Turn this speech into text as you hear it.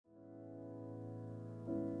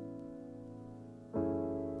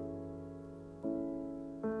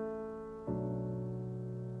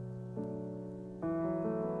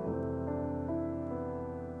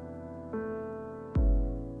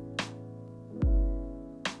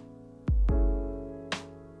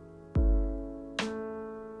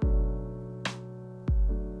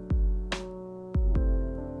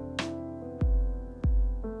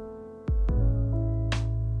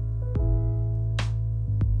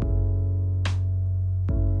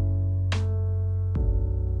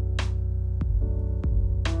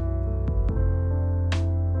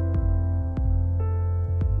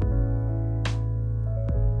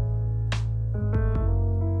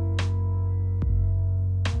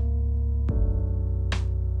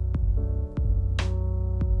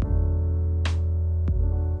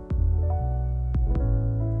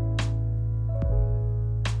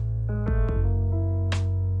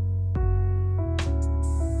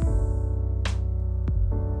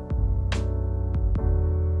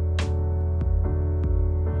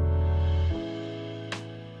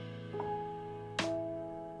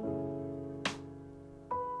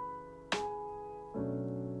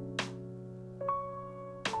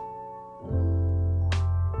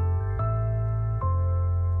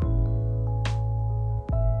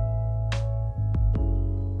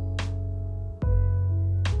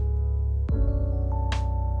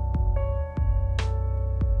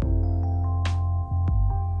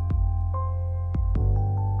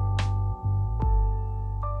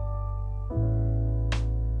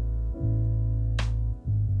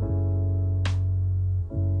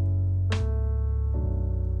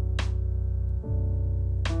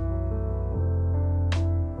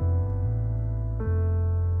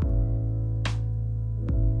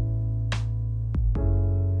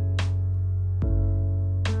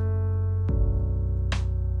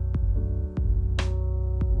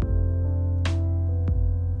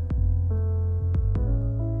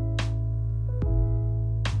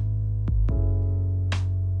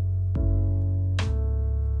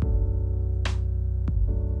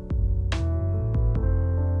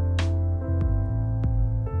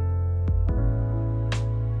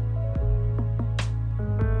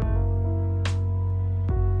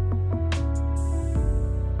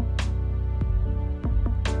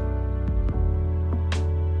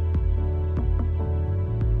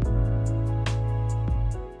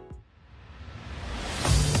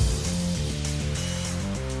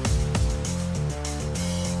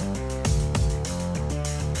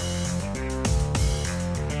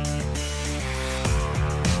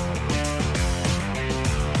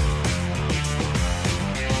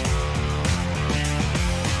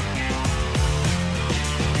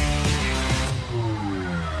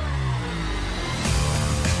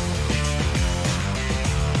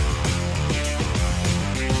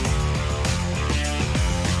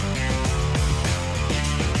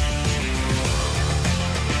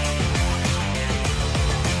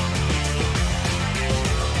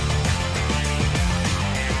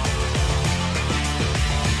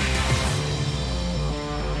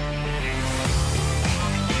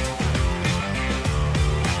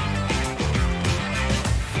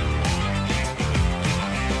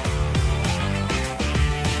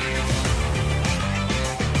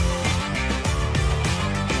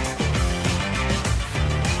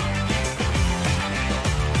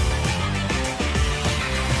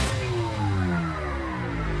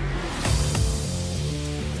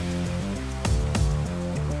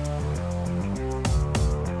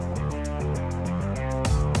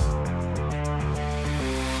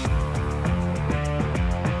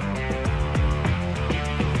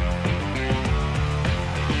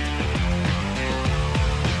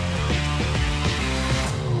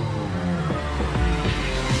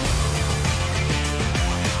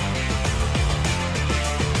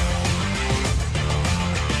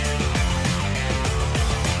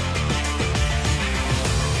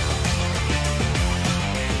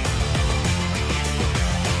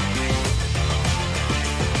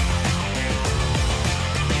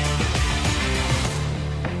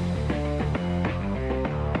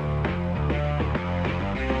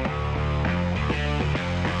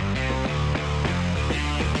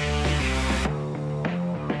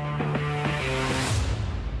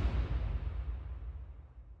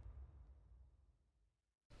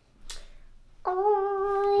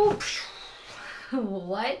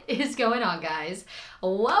What is going on, guys?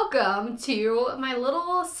 Welcome to my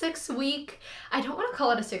little 6-week, I don't want to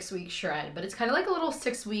call it a 6-week shred, but it's kind of like a little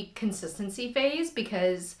 6-week consistency phase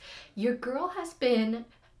because your girl has been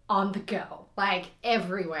on the go, like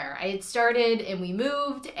everywhere. I had started and we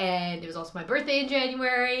moved, and it was also my birthday in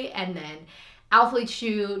January, and then athlete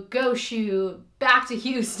shoot, go shoot, back to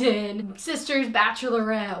Houston, sister's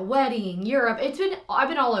bachelorette, wedding, Europe. I've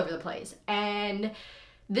been all over the place. And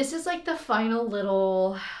this is like the final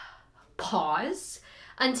little pause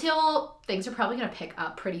until things are probably gonna pick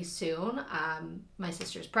up pretty soon. My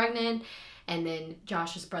sister's pregnant, and then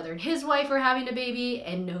Josh's brother and his wife are having a baby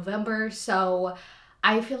in November. So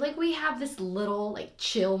I feel like we have this little like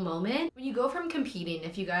chill moment. When you go from competing,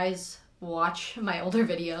 if you guys watch my older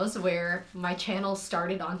videos where my channel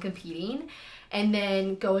started on competing, and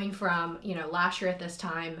then going from, last year at this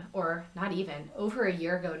time, or not even, over a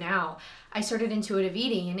year ago now, I started intuitive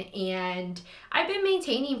eating, and I've been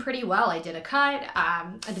maintaining pretty well. I did a cut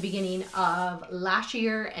at the beginning of last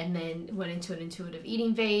year and then went into an intuitive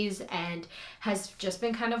eating phase and has just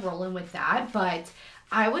been kind of rolling with that. But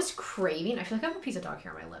I was craving, I feel like I have a piece of dog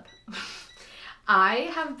hair on my lip.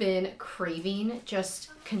 I have been craving just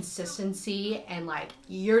consistency and like,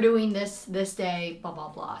 you're doing this day, blah, blah,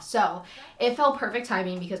 blah. So it felt perfect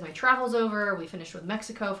timing because my travel's over. We finished with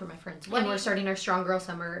Mexico for my friend's wedding, and we're starting our Strong Girl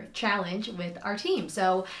Summer Challenge with our team.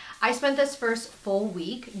 So I spent this first full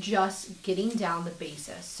week just getting down the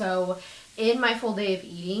basis. So in my full day of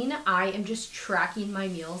eating, I am just tracking my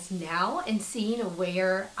meals now and seeing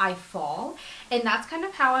where I fall. And that's kind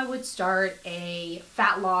of how I would start a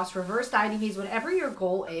fat loss, reverse dieting phase, whatever your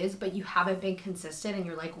goal is, but you haven't been consistent and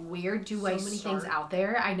you're like, where do I start? Things out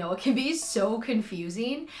there. I know it can be so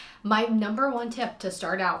confusing. My number one tip to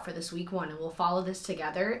start out for this week 1, and we'll follow this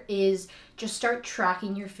together, is just start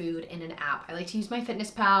tracking your food in an app. I like to use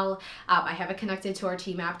MyFitnessPal. I have it connected to our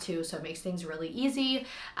team app too, so it makes things really easy.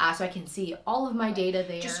 So I can see all of my data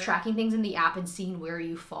there. Just tracking things in the app and seeing where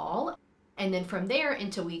you fall. And then from there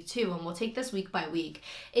into week 2, and we'll take this week by week,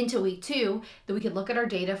 into week 2, that we could look at our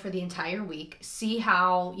data for the entire week, see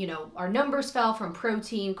how, our numbers fell from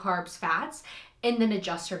protein, carbs, fats, and then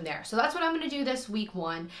adjust from there. So that's what I'm gonna do this week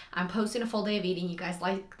 1. I'm posting a full day of eating. You guys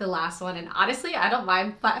like the last one, and honestly, I don't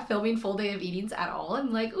mind filming full day of eatings at all.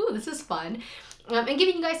 I'm like, ooh, this is fun. And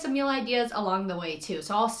giving you guys some meal ideas along the way too.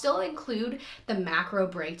 So I'll still include the macro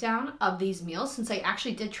breakdown of these meals since I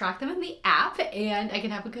actually did track them in the app, and I can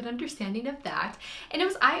have a good understanding of that. And it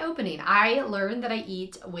was eye-opening. I learned that I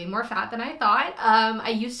eat way more fat than I thought. I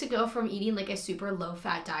used to go from eating like a super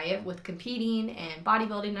low-fat diet with competing and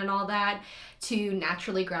bodybuilding and all that to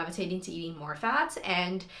naturally gravitating to eating more fats.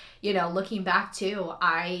 And looking back too,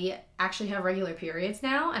 I actually have regular periods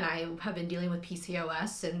now, and I have been dealing with PCOS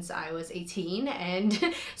since I was 18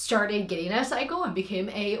 and started getting a cycle and became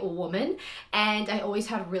a woman. And I always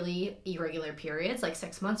had really irregular periods, like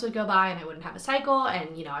 6 months would go by and I wouldn't have a cycle,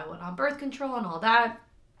 and I went on birth control and all that.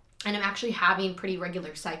 And I'm actually having pretty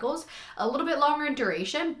regular cycles, a little bit longer in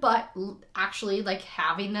duration, but actually like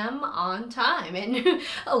having them on time and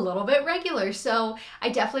a little bit regular. So I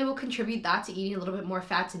definitely will contribute that to eating a little bit more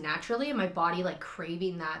fats naturally, and my body like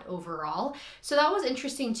craving that overall. So that was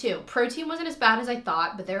interesting too. Protein wasn't as bad as I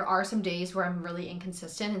thought, but there are some days where I'm really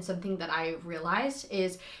inconsistent, and something that I realized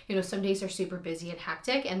is, some days are super busy and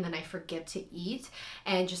hectic, and then I forget to eat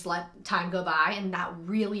and just let time go by, and that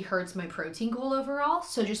really hurts my protein goal overall.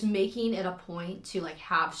 So just making it a point to like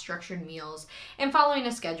have structured meals and following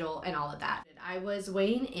a schedule and all of that. I was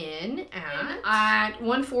weighing in at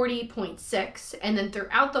 140.6, and then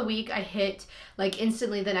throughout the week I hit like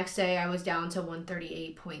instantly the next day I was down to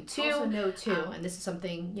 138.2. Also note too, and this is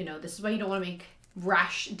something, this is why you don't want to make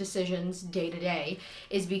rash decisions day to day,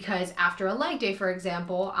 is because after a leg day, for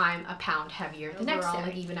example, I'm a pound heavier the next day.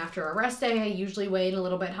 Like even after a rest day, I usually weigh in a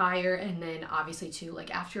little bit higher, and then obviously too,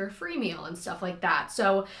 like after a free meal and stuff like that.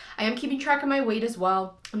 So I am keeping track of my weight as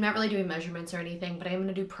well. I'm not really doing measurements or anything, but I am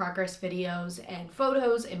going to do progress videos and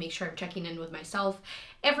photos and make sure I'm checking in with myself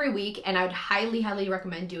every week. And I would highly, highly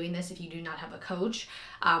recommend doing this if you do not have a coach.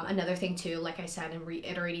 Another thing too, like I said, and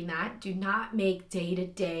reiterating that, do not make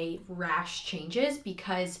day-to-day rash changes,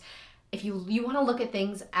 because if you want to look at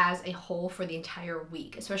things as a whole for the entire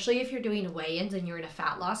week, especially if you're doing weigh-ins and you're in a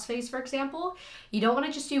fat loss phase, for example, you don't want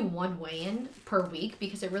to just do one weigh-in per week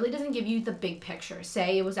because it really doesn't give you the big picture.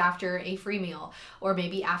 Say it was after a free meal or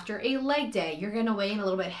maybe after a leg day, you're going to weigh in a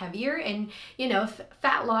little bit heavier, and if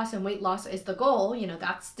fat loss and weight loss is the goal,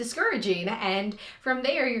 that's discouraging. And from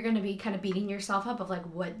there, you're going to be kind of beating yourself up of like,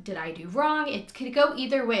 what did I do wrong? It could go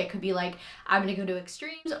either way. It could be like, I'm going to go to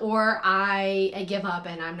extremes, or I give up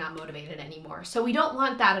and I'm not motivated motivated anymore. So we don't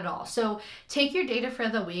want that at all. So take your data for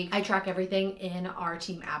the week. I track everything in our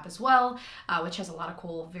team app as well, which has a lot of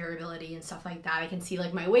cool variability and stuff like that. I can see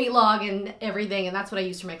like my weight log and everything, and that's what I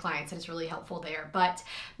use for my clients, and it's really helpful there. But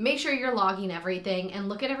make sure you're logging everything and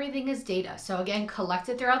look at everything as data. So again, collect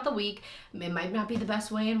it throughout the week. It might not be the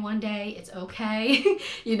best way in one day. It's okay.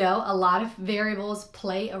 You know, a lot of variables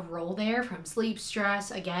play a role there, from sleep,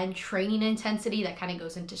 stress, again, training intensity, that kind of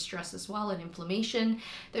goes into stress as well, and inflammation.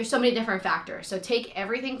 There's so many different factors. So take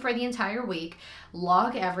everything for the entire week,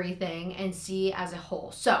 log everything, and see as a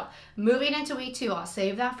whole. So moving into week 2, I'll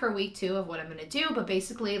save that for week 2 of what I'm going to do, but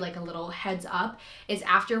basically like a little heads up is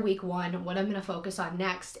after week 1, what I'm going to focus on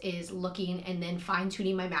next is looking and then fine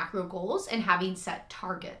tuning my macro goals and having set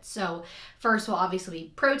targets. So first will obviously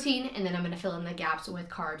be protein, and then I'm going to fill in the gaps with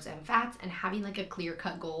carbs and fats, and having like a clear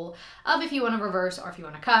cut goal of if you want to reverse or if you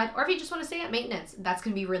want to cut or if you just want to stay at maintenance. That's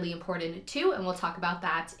going to be really important too, and we'll talk about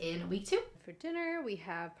that in week 2. For dinner, we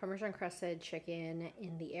have Parmesan crusted chicken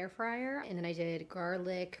in the air fryer, and then I did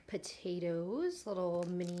garlic potatoes, little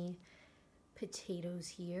mini potatoes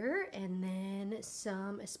here, and then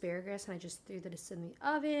some asparagus, and I just threw this in the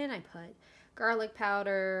oven. I put garlic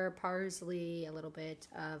powder, parsley, a little bit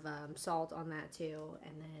of salt on that too,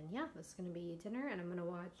 and then yeah, this is gonna be dinner, and I'm gonna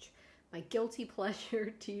watch my guilty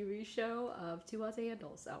pleasure TV show of Two Hot to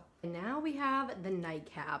Handle. So and now we have the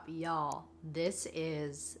nightcap, y'all. This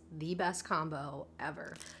is the best combo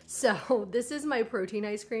ever. So this is my protein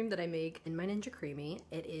ice cream that I make in my Ninja Creami.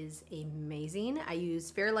 It is amazing. I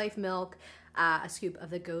use Fairlife milk, a scoop of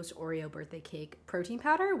the Ghost Oreo birthday cake protein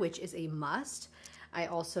powder, which is a must. I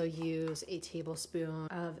also use a tablespoon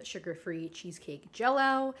of sugar-free cheesecake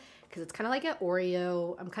Jell-O because it's kind of like an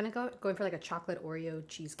Oreo. I'm kind of going for like a chocolate Oreo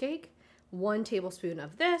cheesecake. 1 tablespoon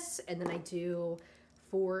of this, and then I do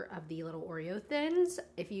 4 of the little Oreo thins.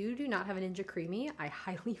 If you do not have a Ninja Creami, I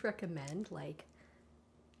highly recommend like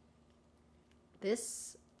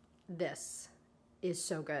this is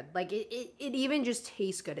so good. Like it even just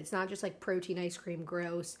tastes good. It's not just like protein ice cream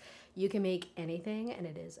gross. You can make anything and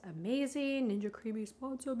it is amazing. Ninja Creami,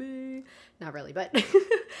 sponsor me. Not really, but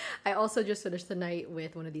I also just finished the night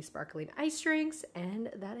with one of these sparkling ice drinks, and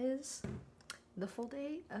that is the full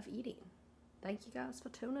day of eating. Thank you guys for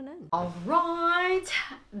tuning in. All right,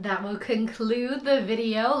 that will conclude the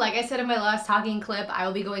video. Like I said in my last talking clip, I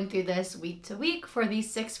will be going through this week to week for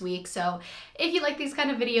these 6 weeks. So if you like these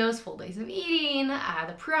kind of videos, full days of eating,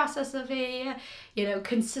 the process of a,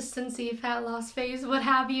 consistency fat loss phase, what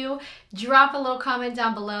have you, drop a little comment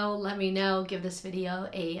down below. Let me know. Give this video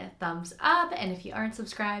a thumbs up. And if you aren't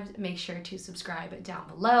subscribed, make sure to subscribe down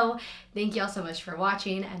below. Thank you all so much for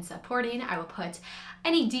watching and supporting. I will put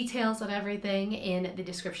any details on everything in the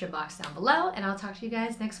description box down below, and I'll talk to you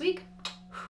guys next week.